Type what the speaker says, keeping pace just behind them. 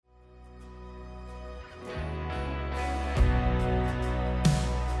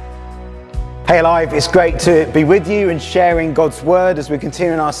Hey Alive, it's great to be with you and sharing God's Word as we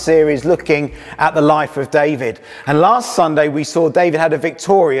continue in our series looking at the life of David. And last Sunday we saw David had a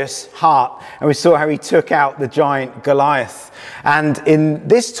victorious heart and we saw how he took out the giant Goliath. And in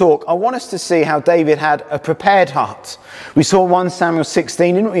this talk I want us to see how David had a prepared heart. We saw 1 Samuel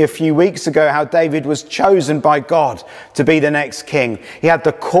 16, didn't we, a few weeks ago, how David was chosen by God to be the next king. He had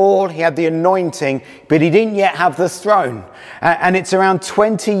the call, he had the anointing, but he didn't yet have the throne. And it's around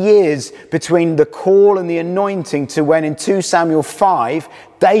 20 years between the call and the anointing to when in 2 Samuel 5,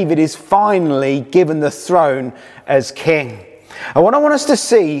 David is finally given the throne as king. And what I want us to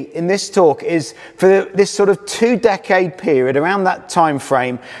see in this talk is for this sort of 2-decade period, around that time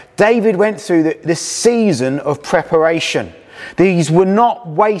frame, David went through this season of preparation. These were not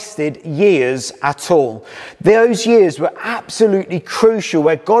wasted years at all. Those years were absolutely crucial,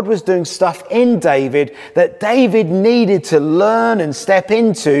 where God was doing stuff in David that David needed to learn and step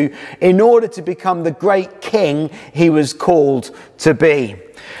into in order to become the great king he was called to be.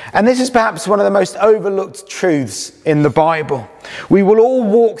 And this is perhaps one of the most overlooked truths in the Bible. We will all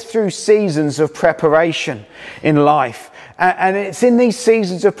walk through seasons of preparation in life. And it's in these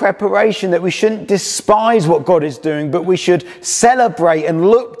seasons of preparation that we shouldn't despise what God is doing, but we should celebrate and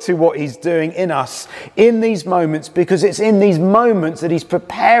look to what he's doing in us in these moments, because it's in these moments that he's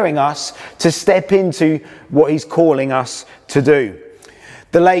preparing us to step into what he's calling us to do.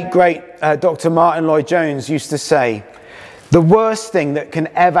 The late, great Dr. Martin Lloyd-Jones used to say, the worst thing that can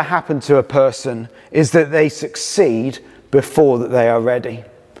ever happen to a person is that they succeed before that they are ready.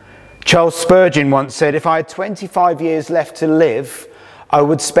 Charles Spurgeon once said, if I had 25 years left to live, I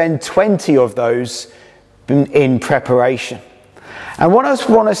would spend 20 of those in preparation. And what I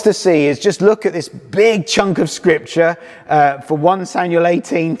want us to see is just look at this big chunk of scripture for 1 Samuel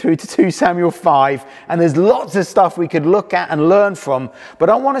 18 through to 2 Samuel 5. And there's lots of stuff we could look at and learn from. But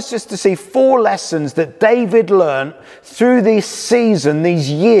I want us just to see 4 lessons that David learned through this season,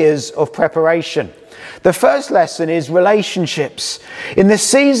 these years of preparation. The first lesson is relationships. In the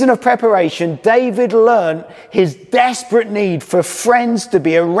season of preparation, David learned his desperate need for friends to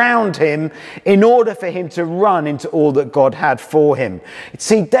be around him in order for him to run into all that God had for him.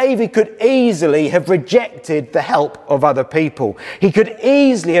 See, David could easily have rejected the help of other people. He could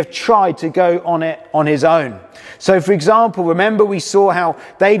easily have tried to go on it on his own. So, for example, remember we saw how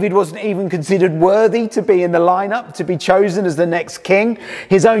David wasn't even considered worthy to be in the lineup, to be chosen as the next king.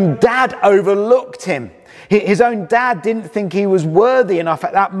 His own dad overlooked him. His own dad didn't think he was worthy enough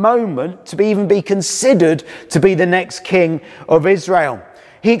at that moment to even be considered to be the next king of Israel.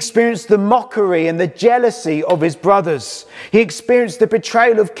 He experienced the mockery and the jealousy of his brothers. He experienced the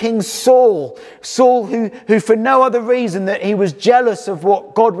betrayal of King Saul. Saul, who for no other reason that he was jealous of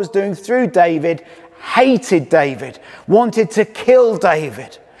what God was doing through David, hated David, wanted to kill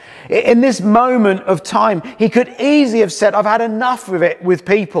David. In this moment of time, he could easily have said, I've had enough of it with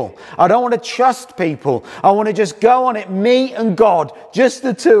people. I don't want to trust people. I want to just go on it, me and God, just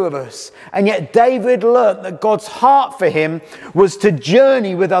the two of us. And yet David learned that God's heart for him was to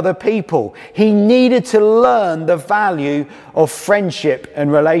journey with other people. He needed to learn the value of friendship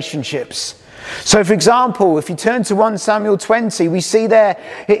and relationships. So, for example, if you turn to 1 Samuel 20, we see there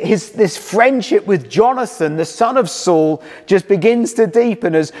this friendship with Jonathan, the son of Saul, just begins to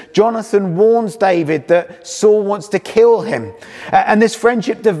deepen as Jonathan warns David that Saul wants to kill him. And this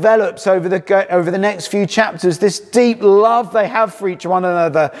friendship develops over the next few chapters, this deep love they have for each one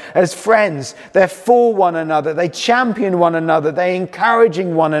another as friends. They're for one another. They champion one another. They're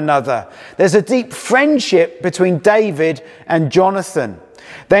encouraging one another. There's a deep friendship between David and Jonathan.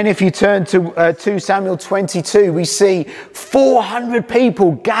 Then if you turn to 2 Samuel 22, we see 400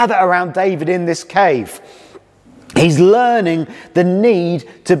 people gather around David in this cave. He's learning the need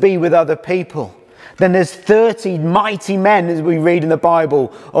to be with other people. Then there's 30 mighty men, as we read in the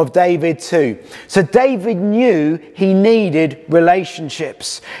Bible, of David too. So David knew he needed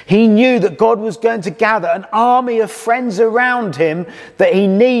relationships. He knew that God was going to gather an army of friends around him that he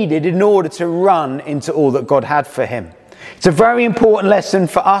needed in order to run into all that God had for him. It's a very important lesson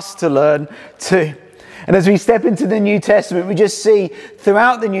for us to learn too. And as we step into the New Testament, we just see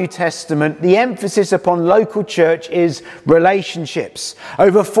throughout the New Testament, the emphasis upon local church is relationships.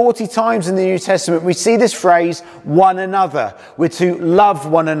 Over 40 times in the New Testament, we see this phrase, one another. We're to love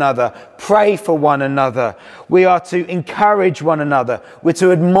one another, pray for one another. We are to encourage one another. We're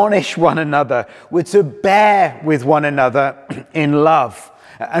to admonish one another. We're to bear with one another in love.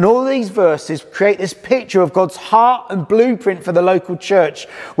 And all these verses create this picture of God's heart and blueprint for the local church,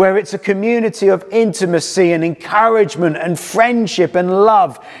 where it's a community of intimacy and encouragement and friendship and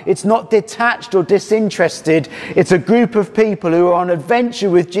love. It's not detached or disinterested. It's a group of people who are on adventure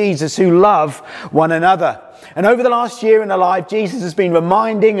with Jesus, who love one another. And over the last year in Alive, Jesus has been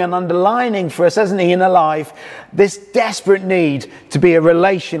reminding and underlining for us, hasn't he, in Alive, this desperate need to be a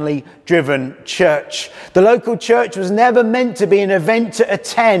relationally driven church. The local church was never meant to be an event to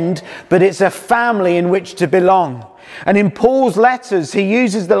attend, but it's a family in which to belong. And in Paul's letters, he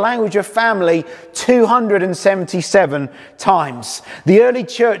uses the language of family 277 times. The early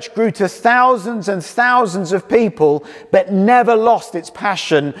church grew to thousands and thousands of people, but never lost its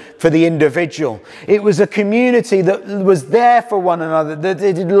passion for the individual. It was a community that was there for one another, that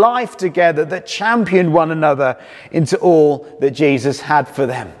did life together, that championed one another into all that Jesus had for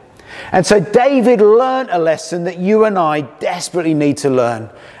them. And so David learned a lesson that you and I desperately need to learn.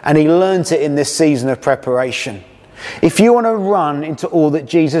 And he learned it in this season of preparation. If you want to run into all that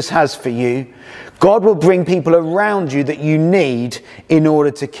Jesus has for you, God will bring people around you that you need in order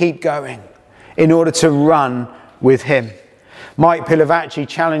to keep going, in order to run with him. Mike Pilavachi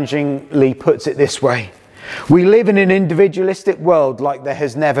challengingly puts it this way: we live in an individualistic world like there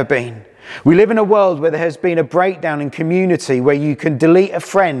has never been. We live in a world where there has been a breakdown in community, where you can delete a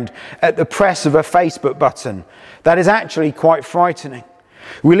friend at the press of a Facebook button. That is actually quite frightening.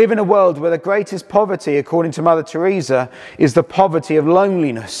 We live in a world where the greatest poverty, according to Mother Teresa, is the poverty of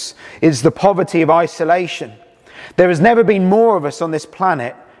loneliness. It's the poverty of isolation. There has never been more of us on this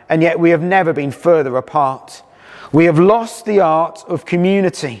planet, and yet we have never been further apart. We have lost the art of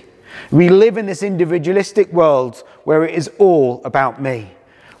community. We live in this individualistic world where it is all about me.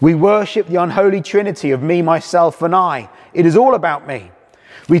 We worship the unholy trinity of me, myself, and I. It is all about me.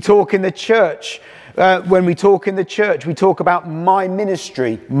 We talk in the church. When we talk in the church, we talk about my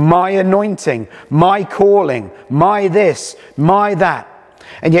ministry, my anointing, my calling, my this, my that.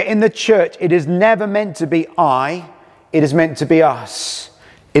 And yet in the church, it is never meant to be I, it is meant to be us.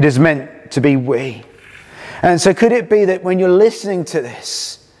 It is meant to be we. And so could it be that when you're listening to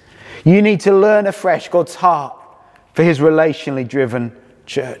this, you need to learn afresh God's heart for his relationally driven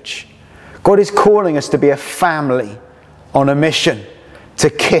church? God is calling us to be a family on a mission to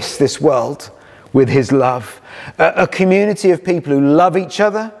kiss this world with his love. A community of people who love each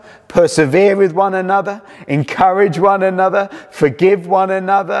other, persevere with one another, encourage one another, forgive one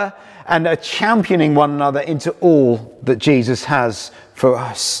another, and are championing one another into all that Jesus has for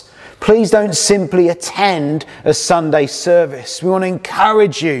us. Please don't simply attend a Sunday service. We want to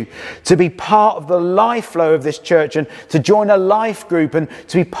encourage you to be part of the life flow of this church and to join a life group and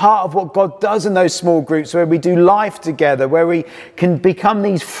to be part of what God does in those small groups where we do life together, where we can become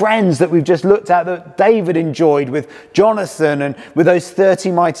these friends that we've just looked at that David enjoyed with Jonathan and with those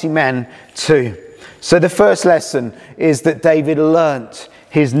 30 mighty men too. So the first lesson is that David learnt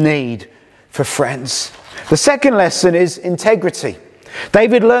his need for friends. The second lesson is integrity.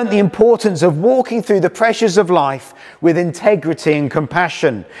 David learned the importance of walking through the pressures of life with integrity and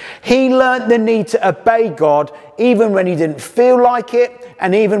compassion. He learned the need to obey God even when he didn't feel like it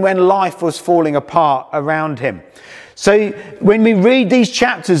and even when life was falling apart around him. So when we read these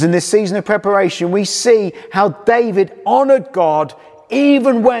chapters in this season of preparation, we see how David honoured God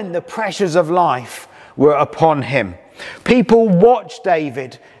even when the pressures of life were upon him. People watched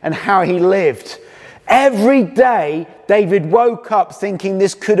David and how he lived. Every day, David woke up thinking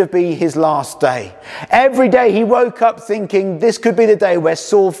this could have been his last day. Every day he woke up thinking this could be the day where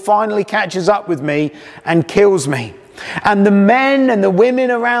Saul finally catches up with me and kills me. And the men and the women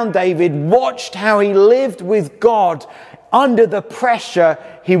around David watched how he lived with God under the pressure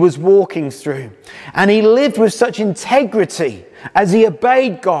he was walking through. And he lived with such integrity as he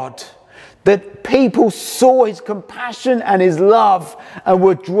obeyed God that people saw his compassion and his love and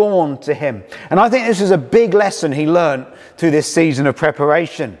were drawn to him. And I think this is a big lesson he learned through this season of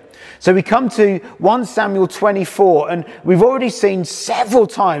preparation. So we come to 1 Samuel 24, and we've already seen several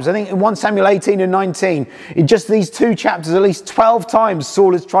times, I think in 1 Samuel 18 and 19, in just these two chapters, at least 12 times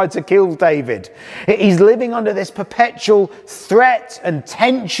Saul has tried to kill David. He's living under this perpetual threat and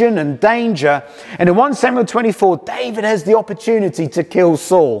tension and danger. And in 1 Samuel 24, David has the opportunity to kill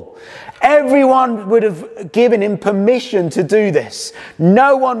Saul. Everyone would have given him permission to do this.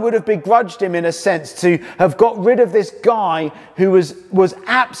 No one would have begrudged him, in a sense, to have got rid of this guy who was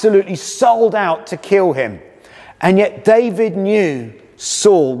absolutely sold out to kill him. And yet David knew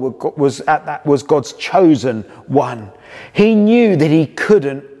Saul was God's chosen one. He knew that he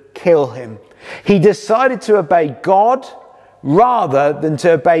couldn't kill him. He decided to obey God rather than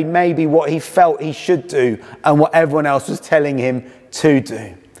to obey maybe what he felt he should do and what everyone else was telling him to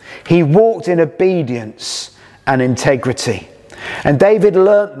do. He walked in obedience and integrity. And David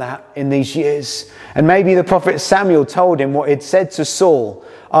learnt that in these years. And maybe the prophet Samuel told him what he'd said to Saul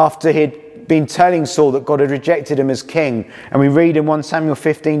after he'd been telling Saul that God had rejected him as king. And we read in 1 Samuel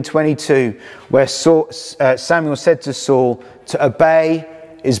 15:22 where Samuel said to Saul, to obey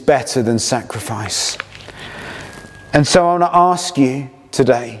is better than sacrifice. And so I want to ask you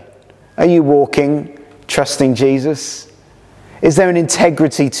today, are you walking, trusting Jesus? Is there an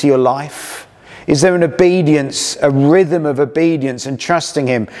integrity to your life? Is there an obedience, a rhythm of obedience and trusting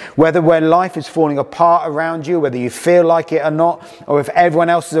him? Whether when life is falling apart around you, whether you feel like it or not, or if everyone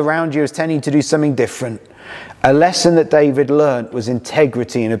else around you is tending to do something different. A lesson that David learned was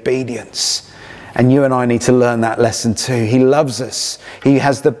integrity and obedience. And you and I need to learn that lesson too. He loves us. He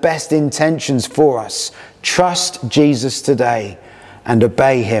has the best intentions for us. Trust Jesus today and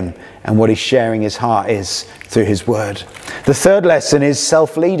obey him and what he's sharing his heart is through his word. The third lesson is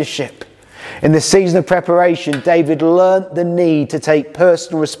self-leadership. In the season of preparation, David learnt the need to take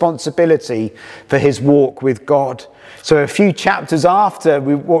personal responsibility for his walk with God. So a few chapters after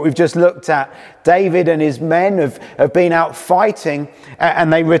what we've just looked at, David and his men have been out fighting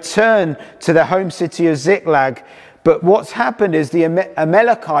and they return to their home city of Ziklag. But what's happened is the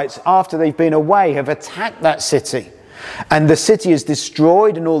Amalekites, after they've been away, have attacked that city. And the city is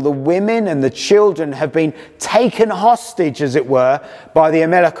destroyed and all the women and the children have been taken hostage, as it were, by the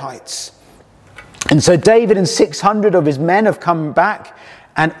Amalekites. And so David and 600 of his men have come back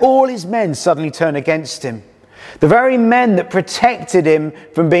and all his men suddenly turn against him. The very men that protected him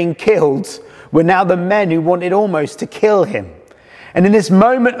from being killed were now the men who wanted almost to kill him. And in this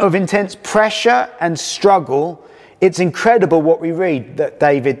moment of intense pressure and struggle, it's incredible what we read that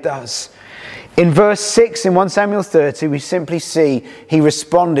David does. In verse 6 in 1 Samuel 30, we simply see he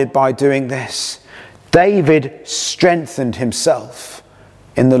responded by doing this. David strengthened himself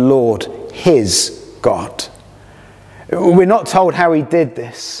in the Lord, his God. We're not told how he did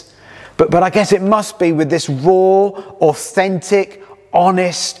this, but I guess it must be with this raw, authentic,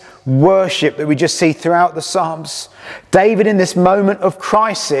 honest worship that we just see throughout the Psalms. David, in this moment of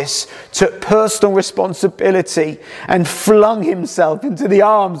crisis, took personal responsibility and flung himself into the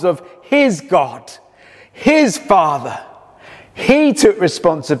arms of his God, his Father. He took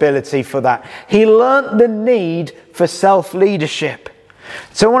responsibility for that. He learnt the need for self-leadership.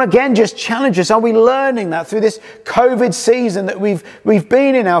 So I want to again just challenge us. Are we learning that through this COVID season that we've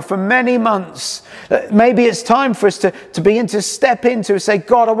been in now for many months? Maybe it's time for us to begin to step into and say,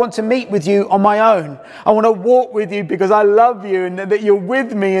 God, I want to meet with you on my own. I want to walk with you because I love you and that you're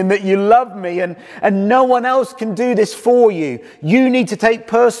with me and that you love me and no one else can do this for you. You need to take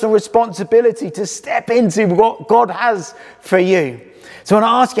personal responsibility to step into what God has for you. So I want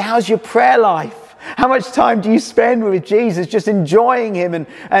to ask you, how's your prayer life? How much time do you spend with Jesus, just enjoying him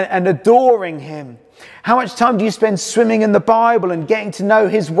and adoring him? How much time do you spend swimming in the Bible and getting to know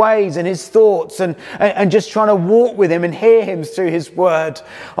his ways and his thoughts and just trying to walk with him and hear him through his word?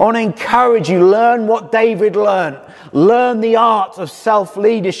 I want to encourage you, learn what David learned. Learn the art of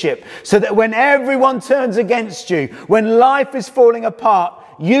self-leadership so that when everyone turns against you, when life is falling apart,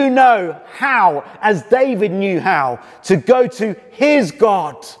 you know how, as David knew how, to go to his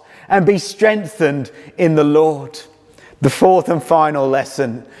God and be strengthened in the Lord. The fourth and final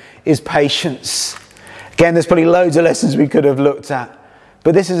lesson is patience. Again, there's probably loads of lessons we could have looked at,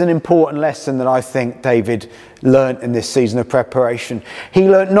 but this is an important lesson that I think David learnt in this season of preparation. He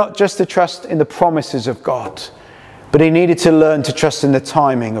learnt not just to trust in the promises of God, but he needed to learn to trust in the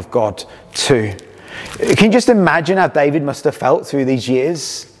timing of God too. Can you just imagine how David must have felt through these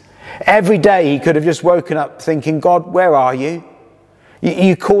years? Every day he could have just woken up thinking, God, where are you?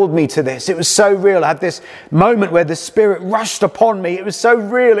 You called me to this. It was so real. I had this moment where the Spirit rushed upon me. It was so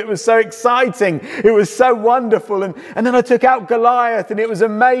real. It was so exciting. It was so wonderful. And then I took out Goliath and it was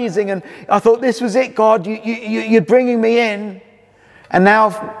amazing. And I thought, this was it, God. You're bringing me in. And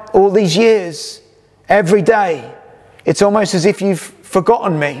now, all these years, every day, it's almost as if you've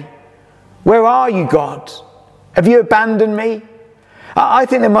forgotten me. Where are you, God? Have you abandoned me? I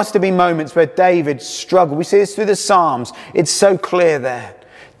think there must have been moments where David struggled. We see this through the Psalms. It's so clear there.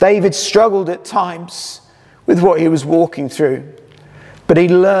 David struggled at times with what he was walking through. But he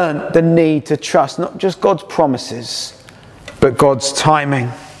learned the need to trust not just God's promises, but God's timing.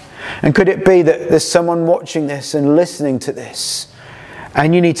 And could it be that there's someone watching this and listening to this,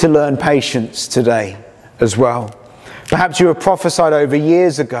 and you need to learn patience today as well? Perhaps you were prophesied over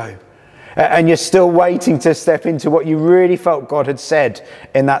years ago, and you're still waiting to step into what you really felt God had said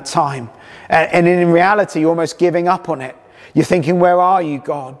in that time. And in reality, you're almost giving up on it. You're thinking, where are you,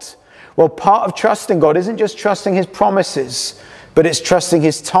 God? Well, part of trusting God isn't just trusting his promises, but it's trusting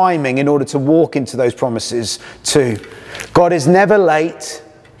his timing in order to walk into those promises too. God is never late,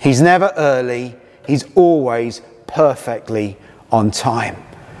 he's never early, he's always perfectly on time.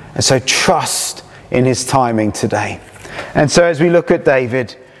 And so trust in his timing today. And so as we look at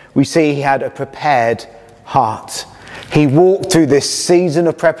David, we see he had a prepared heart. He walked through this season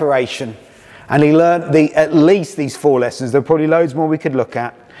of preparation and he learned at least these 4 lessons. There are probably loads more we could look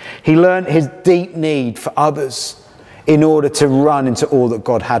at. He learned his deep need for others in order to run into all that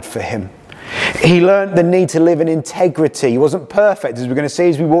God had for him. He learned the need to live in integrity. He wasn't perfect, as we're going to see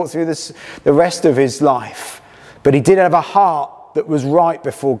as we walk through the rest of his life. But he did have a heart that was right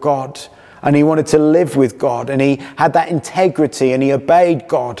before God. And he wanted to live with God. And he had that integrity and he obeyed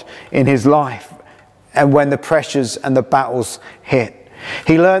God in his life. And when the pressures and the battles hit.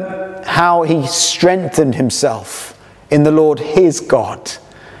 He learned how he strengthened himself in the Lord his God.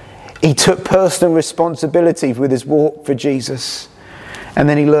 He took personal responsibility with his walk for Jesus. And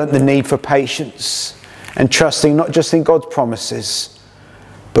then he learned the need for patience and trusting not just in God's promises,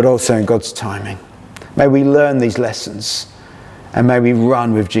 but also in God's timing. May we learn these lessons and may we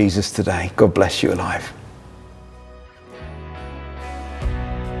run with Jesus today. God bless you alive.